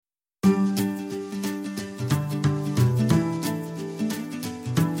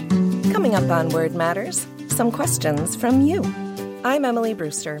Coming up on Word Matters, some questions from you. I'm Emily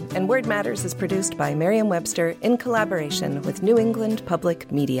Brewster, and Word Matters is produced by Merriam-Webster in collaboration with New England Public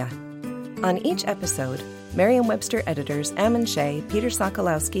Media. On each episode, Merriam-Webster editors Ammon Shea, Peter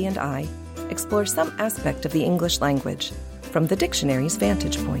Sokolowski, and I explore some aspect of the English language from the dictionary's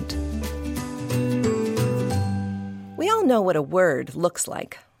vantage point. We all know what a word looks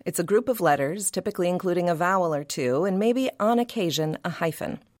like. It's a group of letters, typically including a vowel or two, and maybe, on occasion, a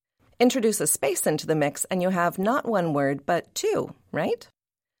hyphen. Introduce a space into the mix, and you have not one word, but two, right?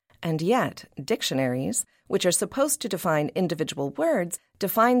 And yet, dictionaries, which are supposed to define individual words,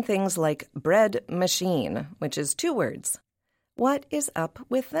 define things like bread machine, which is two words. What is up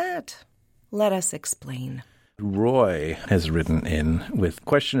with that? Let us explain. Roy has written in with a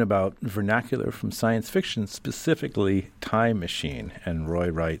question about vernacular from science fiction, specifically time machine. And Roy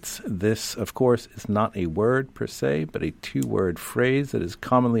writes, this, of course, is not a word per se, but a two-word phrase that is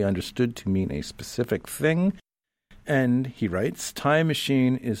commonly understood to mean a specific thing. And he writes, time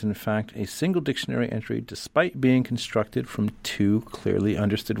machine is in fact a single dictionary entry despite being constructed from two clearly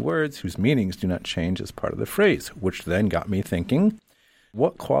understood words whose meanings do not change as part of the phrase, which then got me thinking,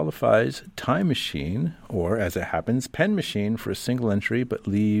 what qualifies time machine, or as it happens, pen machine for a single entry, but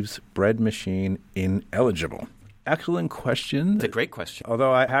leaves bread machine ineligible? Excellent question. It's a great question.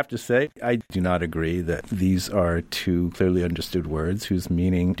 Although I have to say, I do not agree that these are two clearly understood words whose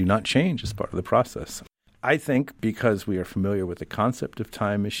meaning do not change as part of the process. I think because we are familiar with the concept of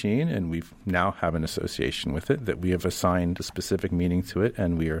time machine and we now have an association with it, that we have assigned a specific meaning to it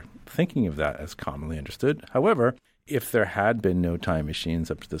and we are thinking of that as commonly understood. However, if there had been no time machines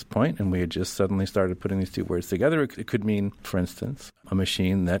up to this point and we had just suddenly started putting these two words together, it could mean, for instance, a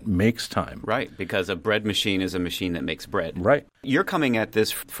machine that makes time. Right, because a bread machine is a machine that makes bread. Right. You're coming at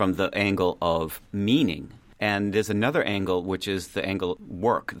this from the angle of meaning. And there's another angle, which is the angle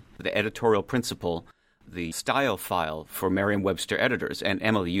work, the editorial principle, the style file for Merriam-Webster editors. And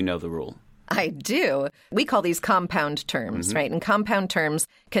Emily, you know the rule. I do. We call these compound terms, right? And compound terms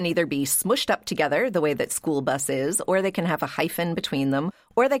can either be smushed up together the way that school bus is, or they can have a hyphen between them,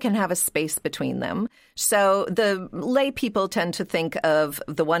 or they can have a space between them. So the lay people tend to think of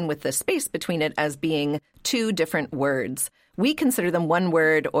the one with the space between it as being two different words. We consider them one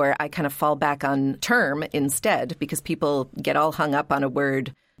word, or I kind of fall back on term instead, because people get all hung up on a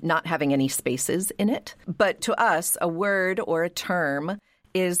word not having any spaces in it. But to us, a word or a term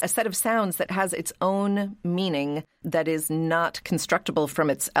is a set of sounds that has its own meaning that is not constructible from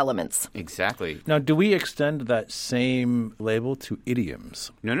its elements. Exactly. Now, do we extend that same label to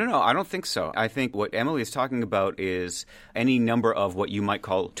idioms? No, I don't think so. I think what Emily is talking about is any number of what you might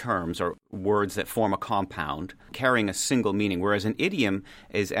call terms or words that form a compound carrying a single meaning, whereas an idiom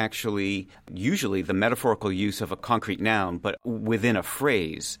is actually usually the metaphorical use of a concrete noun, but within a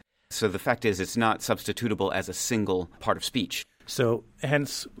phrase. So the fact is it's not substitutable as a single part of speech. So,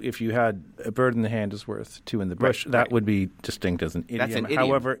 hence, if you had a bird in the hand is worth two in the bush, that would be distinct as an idiom. That's an idiom.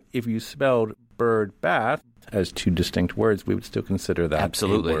 However, if you spelled bird bath as two distinct words, we would still consider that a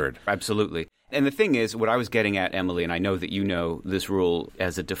word. Absolutely. And the thing is, what I was getting at, Emily, and I know that you know this rule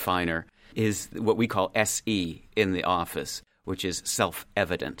as a definer, is what we call SE in the office, which is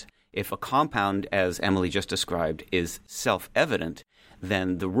self-evident. If a compound, as Emily just described, is self-evident,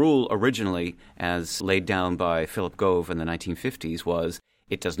 then the rule originally, as laid down by Philip Gove in the 1950s, was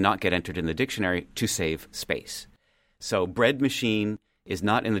it does not get entered in the dictionary to save space. So bread machine is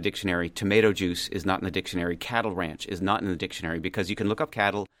not in the dictionary, tomato juice is not in the dictionary, cattle ranch is not in the dictionary, because you can look up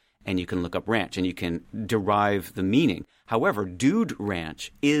cattle and you can look up ranch and you can derive the meaning. However, dude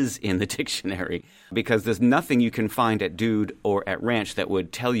ranch is in the dictionary because there's nothing you can find at dude or at ranch that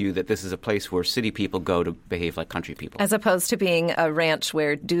would tell you that this is a place where city people go to behave like country people. As opposed to being a ranch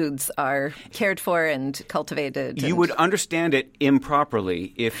where dudes are cared for and cultivated. You would understand it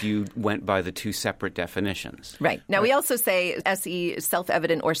improperly if you went by the two separate definitions. Right. Now, we also say SE,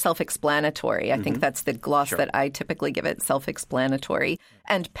 self-evident or self-explanatory. I think that's the gloss that I typically give it, self-explanatory.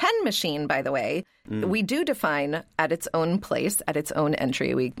 And pen machine, by the way, we do define at its own place, at its own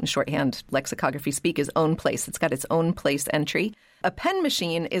entry. We, in shorthand lexicography speak, is own place. It's got its own place entry. A pen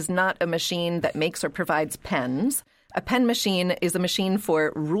machine is not a machine that makes or provides pens. A pen machine is a machine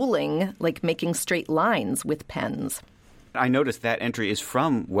for ruling, like making straight lines with pens. I noticed that entry is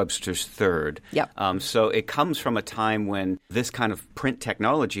from Webster's Third. Yep. So it comes from a time when this kind of print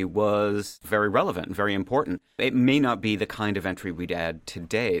technology was very relevant and very important. It may not be the kind of entry we'd add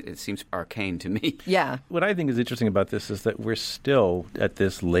today. It seems arcane to me. Yeah. What I think is interesting about this is that we're still, at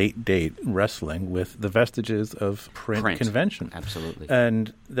this late date, wrestling with the vestiges of print convention. Absolutely.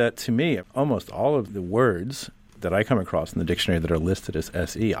 And that, to me, almost all of the words that I come across in the dictionary that are listed as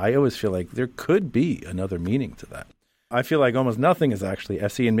SE, I always feel like there could be another meaning to that. I feel like almost nothing is actually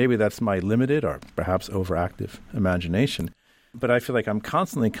SE, and maybe that's my limited or perhaps overactive imagination. But I feel like I'm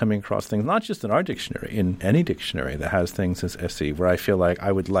constantly coming across things, not just in our dictionary, in any dictionary that has things as SE, where I feel like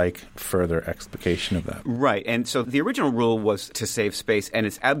I would like further explication of that. Right. And so the original rule was to save space, and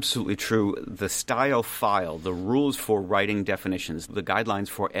it's absolutely true. The style file, the rules for writing definitions, the guidelines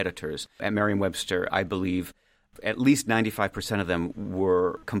for editors at Merriam-Webster, I believe, at least 95% of them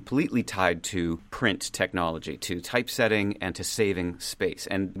were completely tied to print technology, to typesetting and to saving space.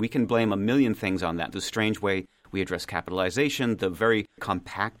 And we can blame a million things on that. The strange way we address capitalization, the very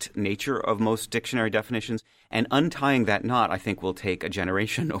compact nature of most dictionary definitions, and untying that knot, I think, will take a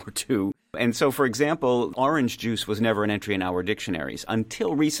generation or two. And so, for example, orange juice was never an entry in our dictionaries.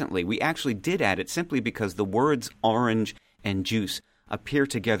 Until recently, we actually did add it simply because the words orange and juice appear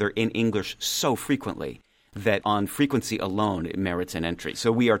together in English so frequently that on frequency alone it merits an entry.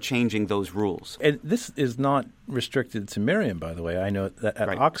 So we are changing those rules. And this is not restricted to Merriam, by the way. I know that at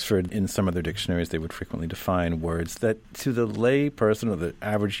Oxford, in some of their dictionaries, they would frequently define words that to the lay person or the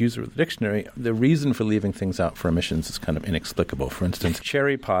average user of the dictionary, the reason for leaving things out for omissions is kind of inexplicable. For instance,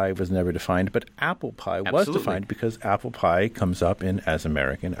 cherry pie was never defined, but apple pie was defined because apple pie comes up in as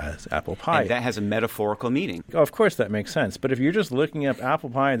American as apple pie. And that has a metaphorical meaning. Oh, of course, that makes sense. But if you're just looking up apple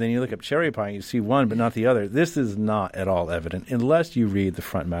pie and then you look up cherry pie and you see one but not the other, this is not at all evident unless you read the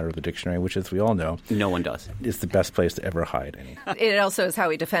front matter of the dictionary, which, as we all know, no one does. Is the best place to ever hide any. It also is how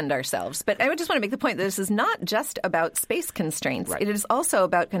we defend ourselves. But I would just want to make the point that this is not just about space constraints. Right. It is also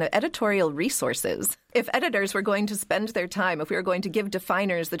about kind of editorial resources. If editors were going to spend their time, if we were going to give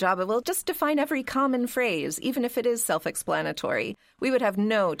definers the job of, well, just define every common phrase, even if it is self-explanatory, we would have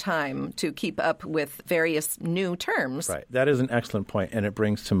no time to keep up with various new terms. Right. That is an excellent point, and it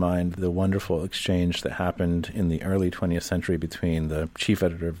brings to mind the wonderful exchange that happened in the early 20th century between the chief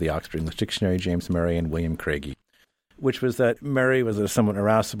editor of the Oxford English Dictionary, James Murray, and William Craigie, which was that Murray was a somewhat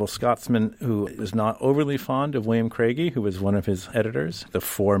irascible Scotsman who was not overly fond of William Craigie, who was one of his editors, the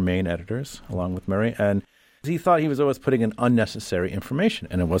four main editors, along with Murray. And he thought he was always putting in unnecessary information.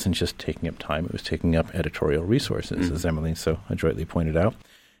 And it wasn't just taking up time, it was taking up editorial resources, as Emily so adroitly pointed out.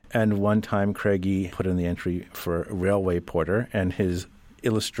 And one time Craigie put in the entry for a railway porter, and his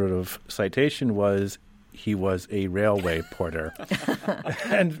illustrative citation was, he was a railway porter.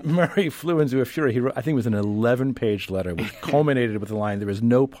 And Murray flew into a fury. He wrote, I think it was an 11-page letter, which culminated with the line, there is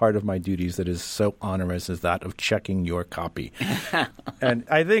no part of my duties that is so onerous as that of checking your copy. And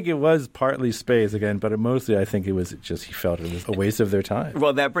I think it was partly space, again, but mostly I think it was just he felt it was a waste of their time.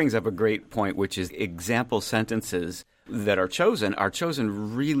 Well, that brings up a great point, which is example sentences that are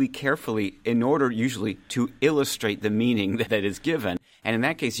chosen really carefully in order usually to illustrate the meaning that is given. And in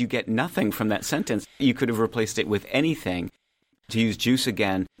that case, you get nothing from that sentence. You could have replaced it with anything. To use juice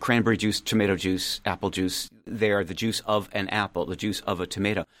again, cranberry juice, tomato juice, apple juice, they are the juice of an apple, the juice of a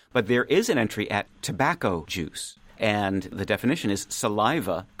tomato. But there is an entry at tobacco juice, and the definition is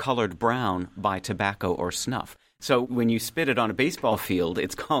saliva colored brown by tobacco or snuff. So when you spit it on a baseball field,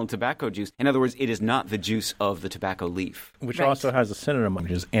 it's called tobacco juice. In other words, it is not the juice of the tobacco leaf. Which also has a synonym,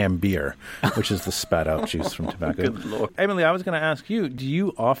 which is ambeer, which is the spat-out juice from tobacco. Good Lord. Emily, I was going to ask you, do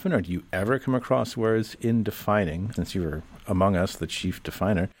you often or do you ever come across words in defining, since you were among us, the chief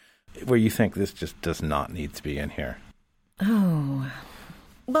definer, where you think this just does not need to be in here? Oh,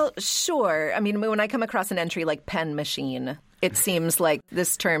 well, sure. I mean, when I come across an entry like pen machine, it seems like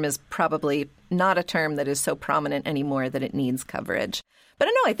this term is probably not a term that is so prominent anymore that it needs coverage. But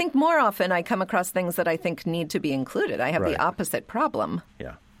I know, I think more often I come across things that I think need to be included. I have the opposite problem.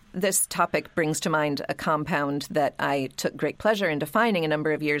 Yeah. This topic brings to mind a compound that I took great pleasure in defining a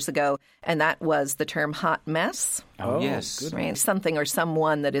number of years ago, and that was the term hot mess. Oh, yes. Good. Right? Something or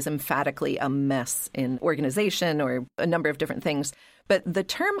someone that is emphatically a mess in organization or a number of different things. But the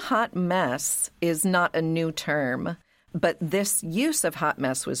term hot mess is not a new term. But this use of hot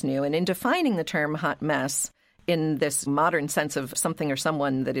mess was new. And in defining the term hot mess in this modern sense of something or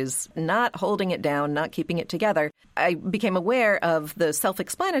someone that is not holding it down, not keeping it together, I became aware of the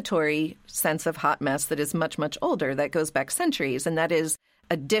self-explanatory sense of hot mess that is much, much older, that goes back centuries, and that is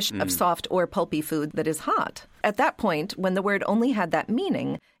a dish of soft or pulpy food that is hot. At that point, when the word only had that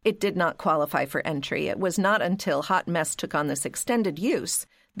meaning, it did not qualify for entry. It was not until hot mess took on this extended use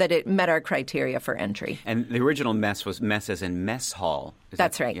that it met our criteria for entry. And the original mess was mess as in mess hall.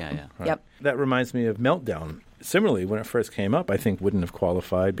 That's right. Yeah. Right. Yep. That reminds me of Meltdown. similarly, when it first came up, I think wouldn't have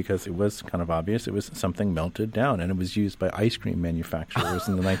qualified because it was kind of obvious. It was something melted down, and it was used by ice cream manufacturers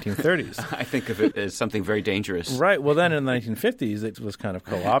in the 1930s. I think of it as something very dangerous. Right. Well, then in the 1950s, it was kind of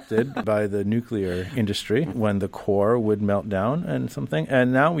co-opted by the nuclear industry when the core would melt down and something.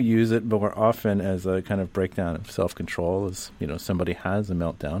 And now we use it more often as a kind of breakdown of self-control, as somebody has a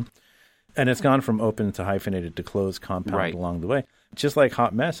meltdown. And it's gone from open to hyphenated to closed compound along the way. Just like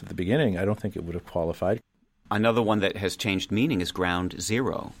hot mess at the beginning, I don't think it would have qualified. Another one that has changed meaning is ground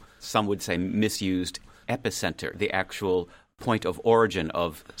zero. Some would say misused epicenter, the actual point of origin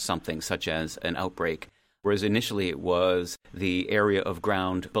of something, such as an outbreak. Whereas initially it was the area of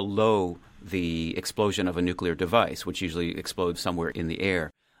ground below the explosion of a nuclear device, which usually explodes somewhere in the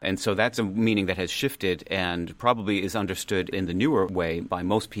air. And so that's a meaning that has shifted and probably is understood in the newer way by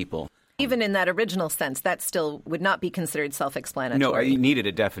most people. Even in that original sense, that still would not be considered self-explanatory. No, you needed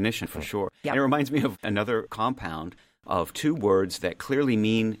a definition for sure. Yep. And it reminds me of another compound of two words that clearly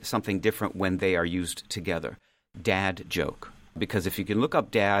mean something different when they are used together. Dad joke. Because if you can look up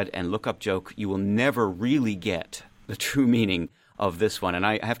dad and look up joke, you will never really get the true meaning of this one. And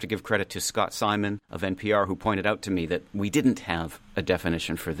I have to give credit to Scott Simon of NPR, who pointed out to me that we didn't have a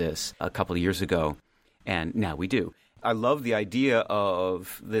definition for this a couple of years ago, and now we do. I love the idea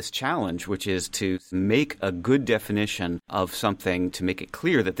of this challenge, which is to make a good definition of something to make it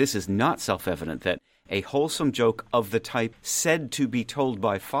clear that this is not self-evident, that a wholesome joke of the type said to be told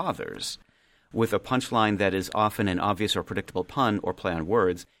by fathers with a punchline that is often an obvious or predictable pun or play on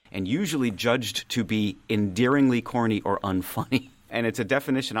words and usually judged to be endearingly corny or unfunny. And it's a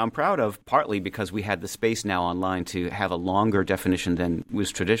definition I'm proud of, partly because we had the space now online to have a longer definition than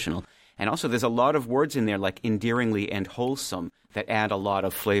was traditional. And also, there's a lot of words in there like endearingly and wholesome that add a lot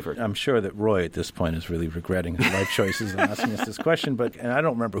of flavor. I'm sure that Roy at this point is really regretting his life choices and asking us this question. And I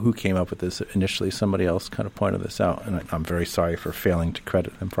don't remember who came up with this initially. Somebody else kind of pointed this out, and I'm very sorry for failing to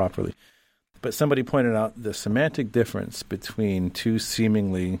credit them properly. But somebody pointed out the semantic difference between two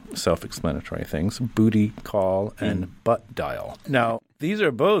seemingly self-explanatory things, booty call and butt dial. Now, these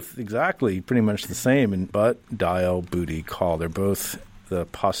are both exactly pretty much the same in butt, dial, booty, call. They're both the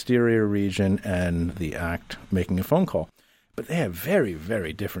posterior region and the act making a phone call. But they have very,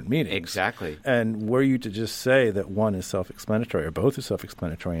 very different meanings. Exactly. And were you to just say that one is self-explanatory or both are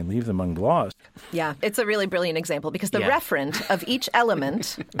self-explanatory and leave them unglossed? Yeah, it's a really brilliant example because the referent of each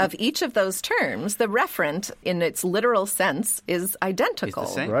element of each of those terms, the referent in its literal sense is identical.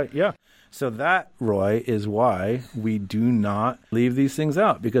 It's the same. Right, yeah. So that, Roy, is why we do not leave these things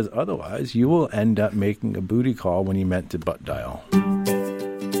out, because otherwise you will end up making a booty call when you meant to butt dial.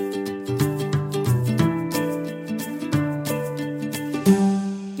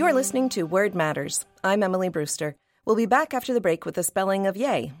 You're listening to Word Matters. I'm Emily Brewster. We'll be back after the break with the spelling of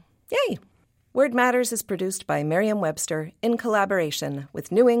yay. Yay! Word Matters is produced by Merriam-Webster in collaboration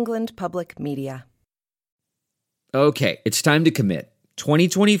with New England Public Media. Okay, it's time to commit.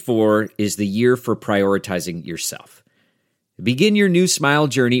 2024 is the year for prioritizing yourself. Begin your new smile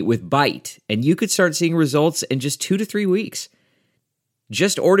journey with Byte, and you could start seeing results in just 2 to 3 weeks.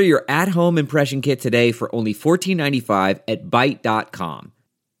 Just order your at-home impression kit today for only $14.95 at Byte.com.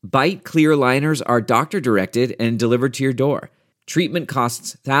 Byte clear liners are doctor-directed and delivered to your door. Treatment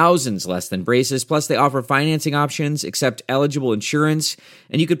costs thousands less than braces, plus they offer financing options, accept eligible insurance,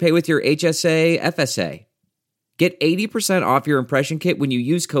 and you could pay with your HSA, FSA. Get 80% off your impression kit when you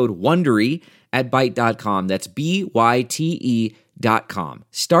use code WONDERY at Byte.com. That's BYTE.com.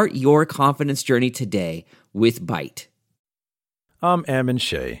 Start your confidence journey today with Byte. I'm Ammon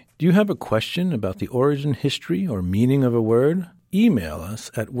Shea. Do you have a question about the origin, history, or meaning of a word? Email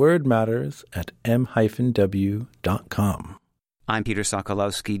us at wordmatters@m-w.com. I'm Peter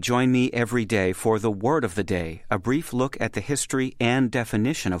Sokolowski. Join me every day for the Word of the Day, a brief look at the history and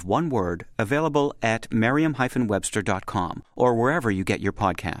definition of one word, available at merriam-webster.com or wherever you get your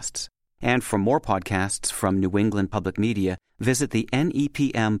podcasts. And for more podcasts from New England Public Media, visit the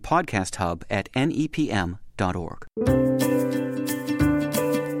NEPM Podcast Hub at nepm.org.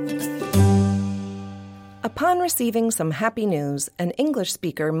 Upon receiving some happy news, an English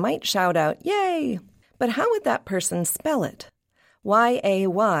speaker might shout out, "Yay!" But how would that person spell it?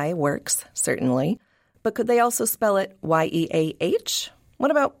 Y-A-Y works, certainly. But could they also spell it Y-E-A-H? What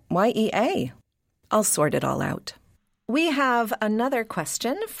about Y-E-A? I'll sort it all out. We have another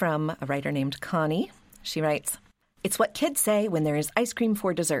question from a writer named Connie. She writes, "It's what kids say when there is ice cream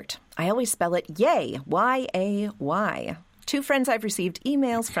for dessert. I always spell it yay, Y-A-Y. 2 friends I've received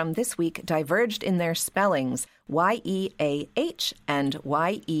emails from this week diverged in their spellings, Y-E-A-H and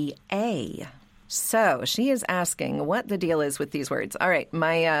Y-E-A. So she is asking what the deal is with these words. All right,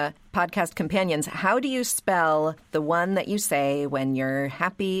 my podcast companions, how do you spell the one that you say when you're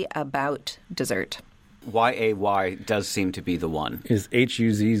happy about dessert? Y-A-Y does seem to be the one. Is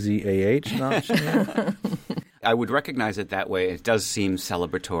H-U-Z-Z-A-H not? I would recognize it that way. It does seem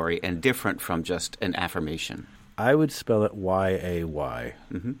celebratory and different from just an affirmation. I would spell it Y-A-Y.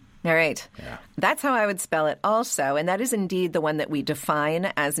 All right. Yeah. That's how I would spell it also, and that is indeed the one that we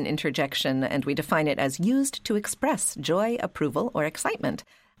define as an interjection, and we define it as used to express joy, approval, or excitement.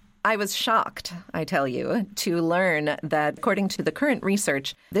 I was shocked, I tell you, to learn that, according to the current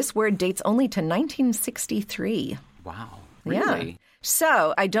research, this word dates only to 1963. Wow. Yeah. Really?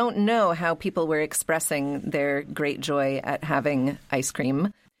 So I don't know how people were expressing their great joy at having ice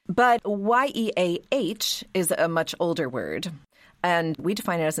cream, but Y-E-A-H is a much older word. And we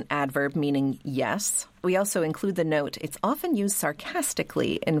define it as an adverb meaning yes. We also include the note, it's often used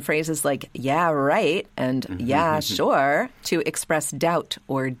sarcastically in phrases like, yeah, right, and yeah, sure, to express doubt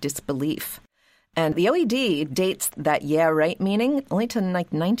or disbelief. And the OED dates that yeah, right meaning only to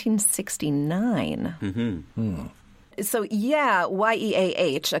like 1969. So yeah,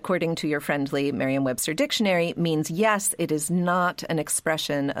 Y-E-A-H, according to your friendly Merriam-Webster dictionary, means yes, it is not an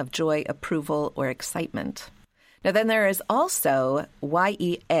expression of joy, approval, or excitement. Now, then there is also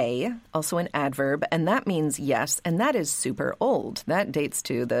Y-E-A, also an adverb, and that means yes, and that is super old. That dates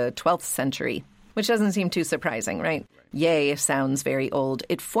to the 12th century, which doesn't seem too surprising, right? Yay sounds very old.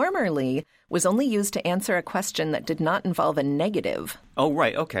 It formerly was only used to answer a question that did not involve a negative. Oh,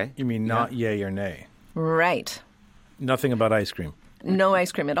 right. Okay. You mean not yay or nay? Right. Nothing about ice cream. No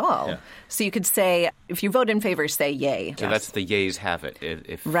ice cream at all. Yeah. So you could say, if you vote in favor, say yay. So that's the yays have it.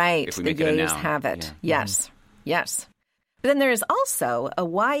 If we make the it a yays noun. have it. Yeah. Yes. Yes. But then there is also a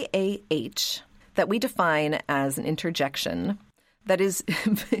Y-A-H that we define as an interjection that is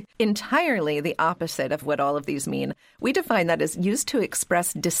entirely the opposite of what all of these mean. We define that as used to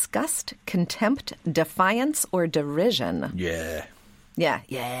express disgust, contempt, defiance, or derision. Yeah.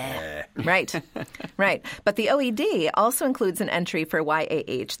 Yeah. Right. Right. But the OED also includes an entry for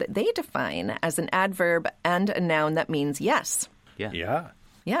Y-A-H that they define as an adverb and a noun that means yes. Yeah.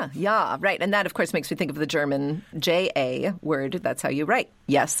 Yeah, right. And that, of course, makes me think of the German J-A word. That's how you write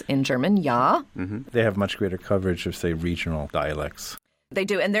yes in German, ja. They have much greater coverage of, say, regional dialects. They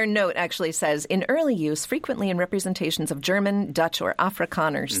do. And their note actually says, in early use, frequently in representations of German, Dutch, or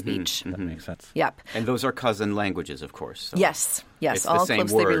Afrikaner speech. That makes sense. Yep. And those are cousin languages, of course. So Yes, it's all the same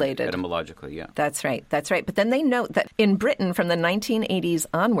closely word related. etymologically, yeah. That's right. But then they note that in Britain from the 1980s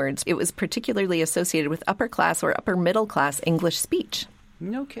onwards, it was particularly associated with upper class or upper middle class English speech.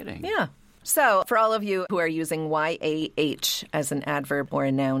 No kidding. Yeah. So for all of you who are using Y-A-H as an adverb or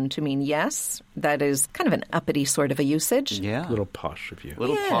a noun to mean yes, that is kind of an uppity sort of a usage. Yeah. A little posh of you.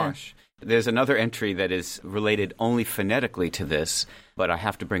 Little posh. There's another entry that is related only phonetically to this, but I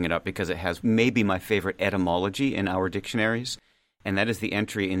have to bring it up because it has maybe my favorite etymology in our dictionaries, and that is the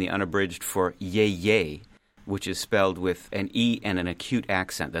entry in the unabridged for yay, which is spelled with an E and an acute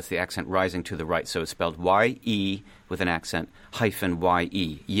accent. That's the accent rising to the right. So it's spelled Y-E with an accent hyphen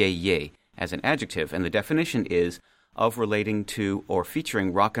Y-E, yay, as an adjective. And the definition is of relating to or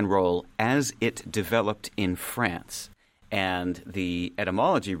featuring rock and roll as it developed in France. And the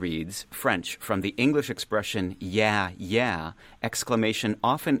etymology reads, French, from the English expression yeah, exclamation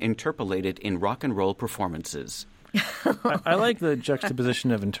often interpolated in rock and roll performances. I like the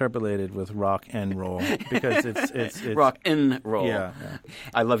juxtaposition of interpolated with rock and roll because it's rock and roll. Yeah.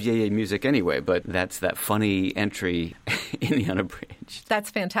 I love yay music anyway, but that's that funny entry in the unabridged. That's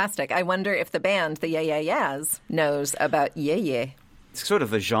fantastic. I wonder if the band, the Yeah Yeah Yeahs, knows about yay. It's sort of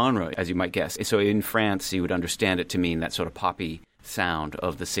the genre, as you might guess. So in France, you would understand it to mean that sort of poppy sound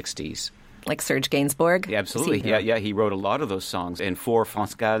of the 60s. Like Serge Gainsbourg? Yeah, absolutely. Yeah. He wrote a lot of those songs. And for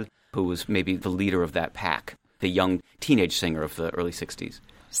France Gall, who was maybe the leader of that pack, the young teenage singer of the early 60s.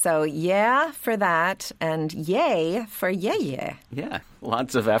 So yeah for that, and yay for yeah. Yeah,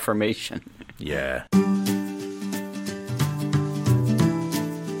 lots of affirmation. Yeah.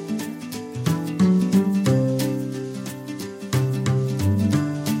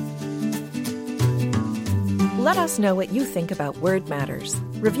 Let us know what you think about Word Matters.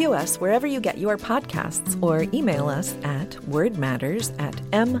 Review us wherever you get your podcasts or email us at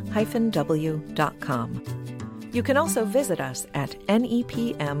wordmatters@m-w.com. You can also visit us at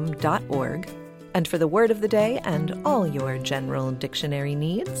nepm.org. And for the word of the day and all your general dictionary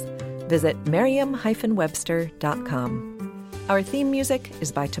needs, visit merriam-webster.com. Our theme music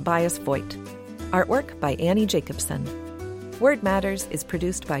is by Tobias Voigt. Artwork by Annie Jacobson. Word Matters is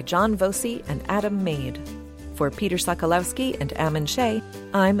produced by John Voci and Adam Maid. For Peter Sokolowski and Ammon Shea,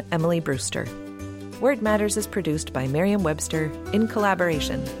 I'm Emily Brewster. Word Matters is produced by Merriam-Webster in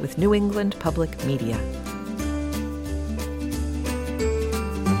collaboration with New England Public Media.